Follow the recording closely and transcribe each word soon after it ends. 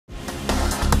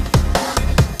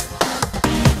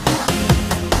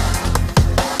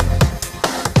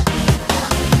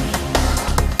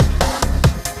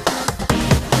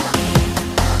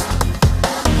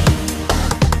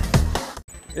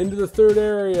Into the third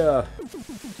area.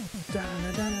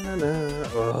 Da-na-na-na-na.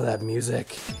 Oh, that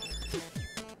music.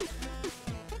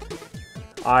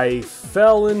 I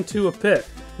fell into a pit.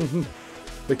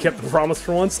 They kept the promise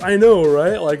for once. I know,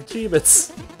 right? Like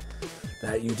Jeebits.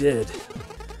 That you did.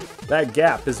 That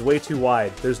gap is way too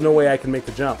wide. There's no way I can make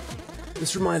the jump.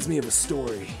 This reminds me of a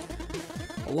story.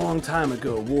 A long time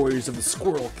ago, warriors of the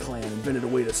Squirrel Clan invented a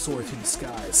way to soar through the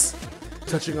skies.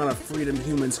 Touching on a freedom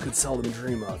humans could seldom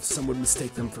dream of. Some would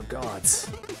mistake them for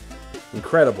gods.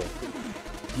 Incredible.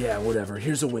 Yeah, whatever.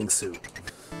 Here's a wingsuit.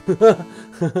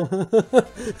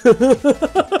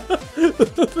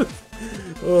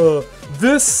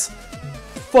 This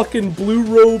fucking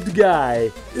blue-robed guy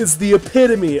is the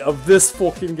epitome of this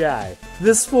fucking guy.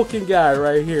 This fucking guy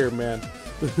right here, man.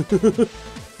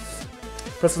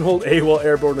 Press and hold A while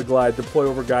airborne to glide. Deploy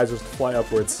over geysers to fly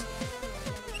upwards.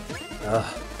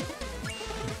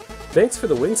 Thanks for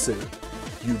the wingsuit.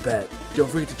 You bet. Don't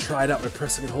forget to try it out by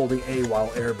pressing and holding A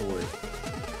while airborne.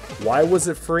 Why was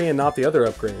it free and not the other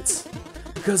upgrades?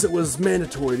 Because it was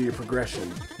mandatory to your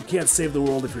progression. You can't save the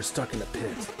world if you're stuck in a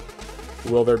pit.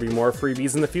 Will there be more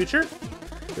freebies in the future?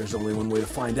 There's only one way to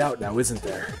find out now, isn't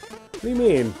there? What do you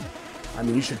mean? I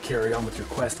mean, you should carry on with your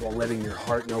quest while letting your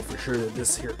heart know for sure that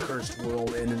this here cursed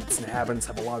world and its inhabitants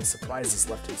have a lot of surprises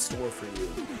left in store for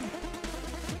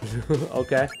you.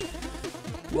 Okay.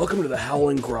 Welcome to the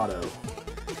Howling Grotto.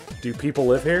 Do people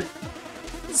live here?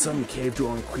 Some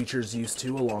cave-dwelling creatures used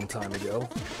to a long time ago.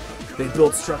 They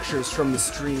built structures from the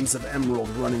streams of emerald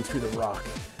running through the rock,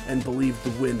 and believed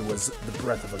the wind was the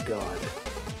breath of a god.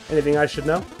 Anything I should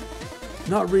know?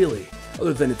 Not really,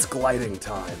 other than it's gliding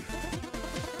time.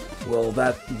 Well,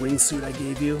 that wingsuit I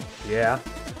gave you? Yeah.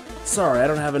 Sorry, I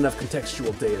don't have enough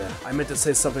contextual data. I meant to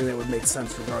say something that would make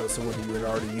sense regardless of whether you had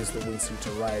already used the wingsuit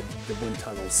to ride the wind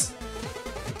tunnels.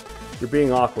 You're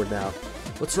being awkward now.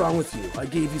 What's wrong with you? I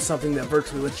gave you something that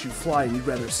virtually lets you fly and you'd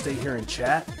rather stay here and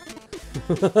chat?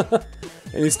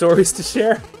 Any stories to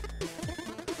share?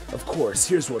 Of course,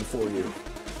 here's one for you.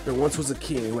 There once was a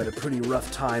king who had a pretty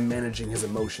rough time managing his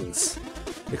emotions.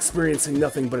 Experiencing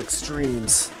nothing but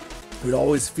extremes. He would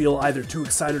always feel either too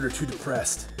excited or too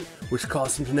depressed, which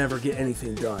caused him to never get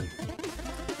anything done.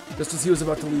 Just as he was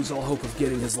about to lose all hope of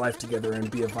getting his life together and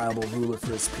be a viable ruler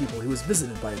for his people, he was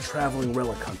visited by a traveling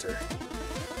relic hunter.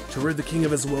 To rid the king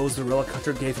of his woes, the relic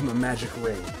hunter gave him a magic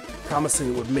ring, promising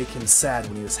it would make him sad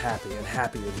when he was happy, and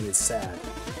happy when he is sad.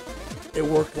 It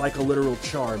worked like a literal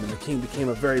charm, and the king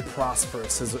became very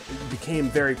prosperous as a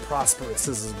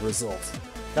result.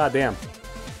 God damn.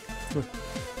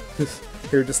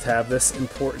 Here, just have this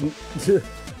important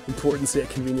yet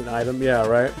convenient item. Yeah,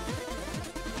 right?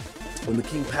 When the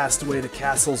king passed away, the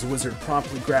castle's wizard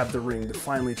promptly grabbed the ring to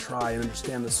finally try and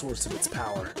understand the source of its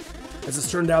power. As it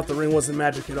turned out, the ring wasn't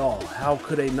magic at all. How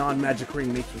could a non-magic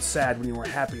ring make you sad when you were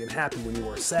happy and happy when you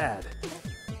were sad?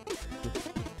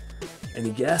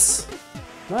 Any guess?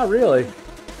 Not really.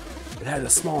 It had a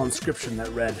small inscription that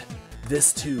read,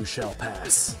 "This too shall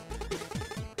pass."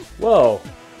 Whoa,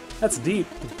 that's deep.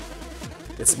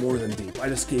 It's more than deep. I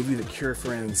just gave you the cure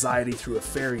for anxiety through a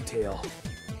fairy tale.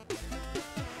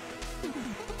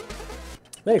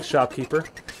 Thanks, shopkeeper.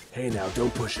 Hey now,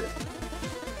 don't push it.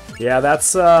 Yeah,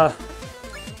 that's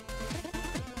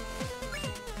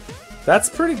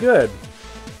pretty good.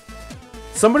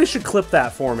 Somebody should clip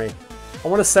that for me. I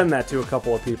want to send that to a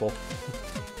couple of people.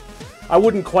 I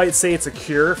wouldn't quite say it's a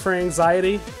cure for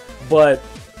anxiety, but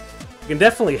it can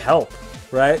definitely help,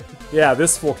 right? Yeah,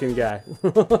 this fucking guy.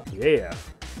 Yeah.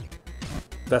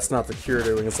 That's not the cure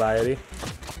to anxiety.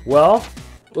 Well,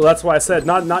 that's why I said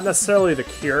not necessarily the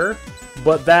cure,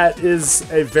 but that is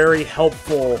a very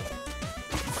helpful...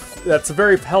 That's a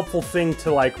very helpful thing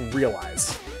to, like,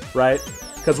 realize, right?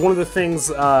 Because one of the things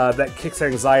that kicks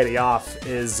anxiety off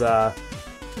is a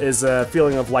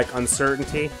feeling of, like,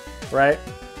 uncertainty, right?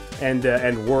 And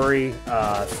worry.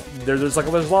 There's a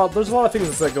lot of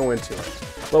things that go into it.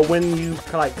 But when you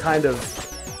kind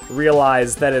of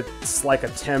realize that it's like a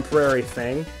temporary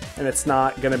thing and it's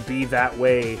not gonna be that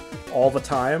way all the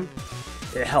time,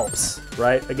 it helps,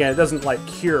 right? Again, it doesn't like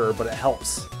cure, but it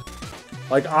helps.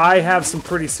 Like, I have some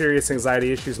pretty serious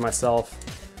anxiety issues myself,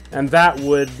 and that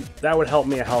would help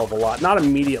me a hell of a lot. Not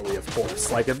immediately, of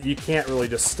course. Like, you can't really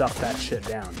just stuff that shit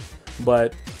down,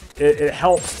 but it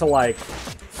helps to like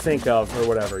think of or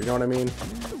whatever. You know what I mean?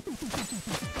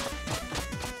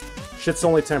 Shit's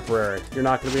only temporary. You're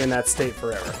not going to be in that state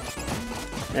forever,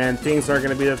 and things aren't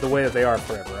going to be the way that they are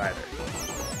forever either.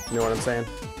 You know what I'm saying?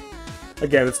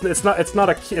 Again, it's not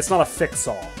a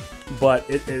fix-all, but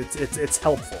it's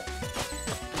helpful.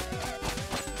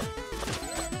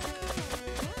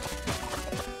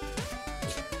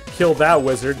 killed that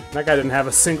wizard. That guy didn't have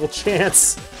a single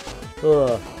chance.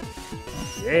 Ugh.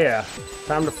 Yeah.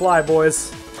 Time to fly,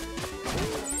 boys.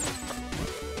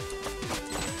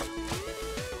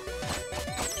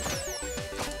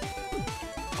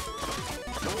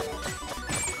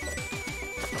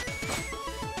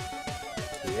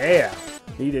 Yeah.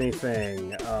 Need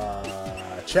anything?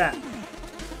 Chat.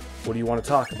 What do you want to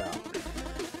talk about?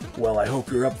 Well, I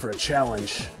hope you're up for a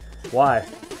challenge. Why?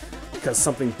 Because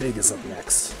something big is up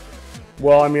next.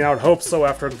 Well, I mean, I would hope so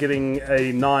after getting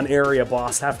a non-area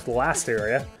boss after the last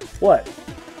area. What?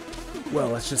 Well,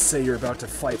 let's just say you're about to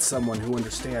fight someone who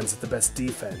understands that the best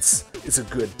defense is a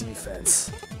good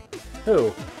defense.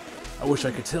 Who? I wish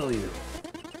I could tell you.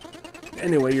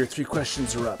 Anyway, your 3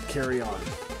 questions are up. Carry on.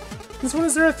 Since when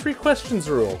is there a 3 questions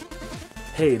rule?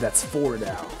 Hey, that's 4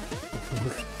 now.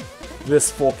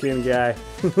 This Fulkian guy.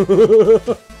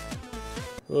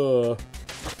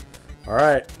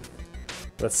 Alright.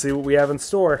 Let's see what we have in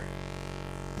store.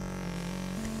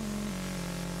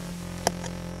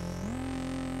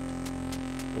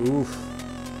 Oof.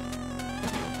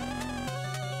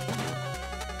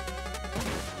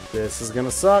 This is gonna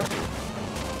suck.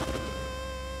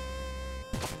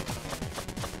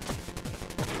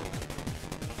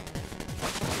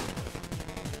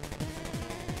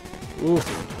 Oof.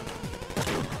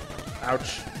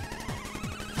 Ouch.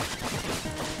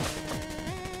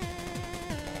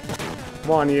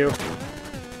 Come on, you.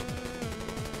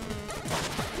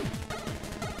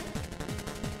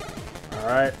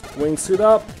 Alright, wingsuit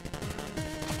up.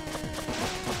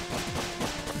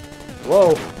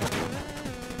 Whoa.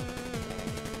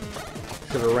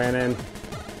 Should have ran in.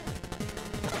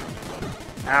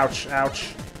 Ouch,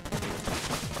 ouch.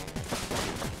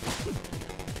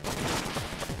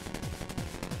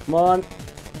 Come on.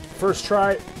 First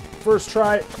try. First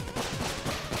try.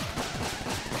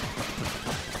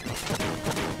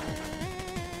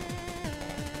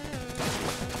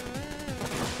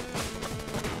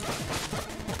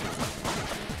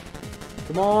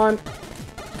 Come on.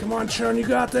 Come on, Chun, you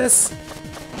got this.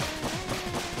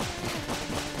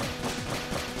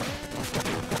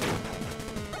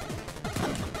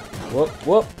 Whoop,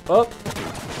 whoop, up.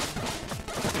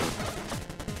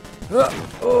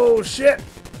 Oh, shit.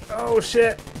 Oh,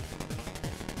 shit.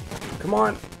 Come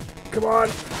on. Come on.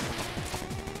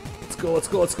 Let's go, let's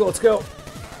go, let's go, let's go.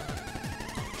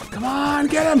 Come on,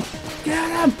 get him. Get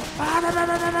him.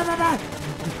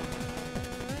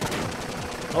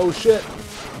 Oh, shit.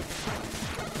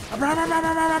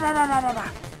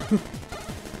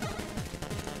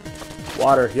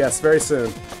 Water, yes, very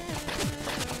soon.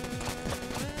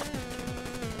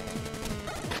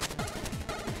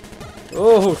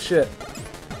 Oh, shit.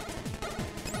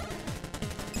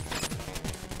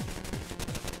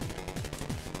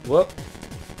 Whoop.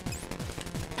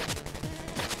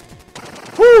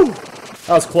 Whew!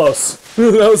 That was close.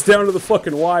 That was down to the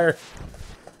fucking wire.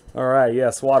 Alright,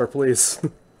 yes, water, please.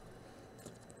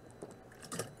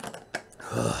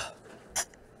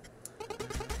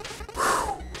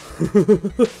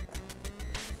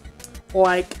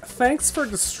 Like, thanks for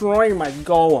destroying my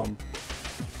golem.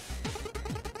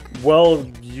 Well,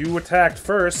 you attacked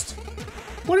first.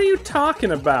 What are you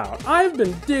talking about? I've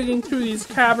been digging through these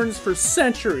caverns for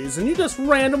centuries, and you just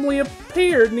randomly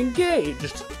appeared and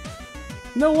engaged.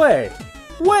 No way.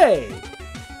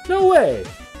 No way.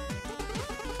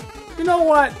 You know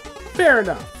what? Fair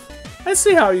enough. I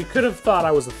see how you could have thought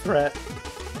I was a threat.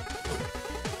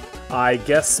 I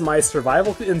guess my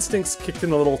survival instincts kicked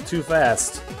in a little too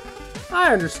fast.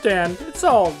 I understand. It's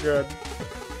all good.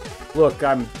 Look,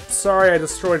 I'm sorry I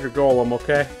destroyed your golem,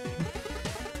 okay?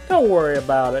 Don't worry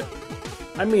about it.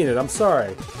 I mean it, I'm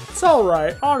sorry. It's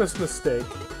alright, honest mistake.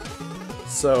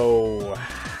 So,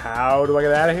 how do I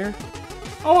get out of here?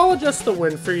 Oh, I'll adjust the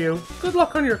wind for you. Good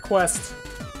luck on your quest.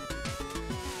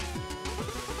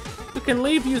 You can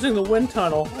leave using the wind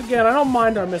tunnel. Again, I don't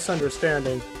mind our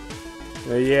misunderstanding.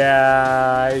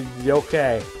 Yeah,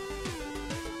 okay.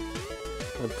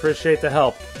 I appreciate the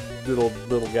help, little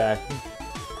guy.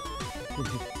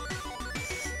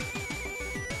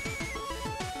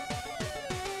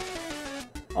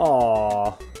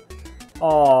 Aww.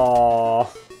 Aww.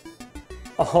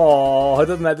 Aww.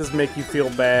 Doesn't that just make you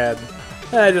feel bad?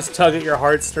 I just tug at your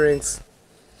heartstrings.